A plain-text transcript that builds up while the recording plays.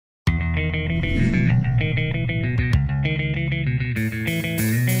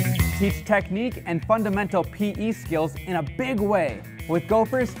Teach technique and fundamental PE skills in a big way with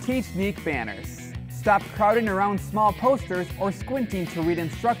Gopher's Teach-nique Banners. Stop crowding around small posters or squinting to read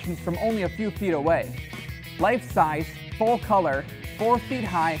instructions from only a few feet away. Life-size, full-color, 4 feet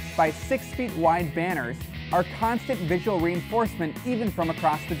high by 6 feet wide banners are constant visual reinforcement even from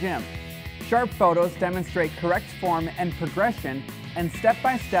across the gym. Sharp photos demonstrate correct form and progression, and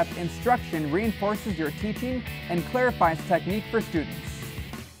step-by-step instruction reinforces your teaching and clarifies technique for students.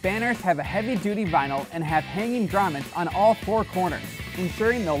 Banners have a heavy-duty vinyl and have hanging grommets on all 4 corners,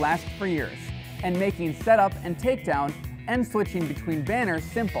 ensuring they'll last for years, and making setup and takedown and switching between banners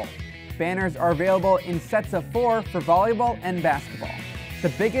simple. Banners are available in sets of 4 for volleyball and basketball. The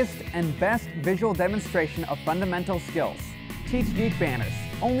biggest and best visual demonstration of fundamental skills. Teach-nique Banners,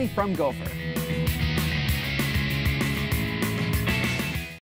 only from Gopher.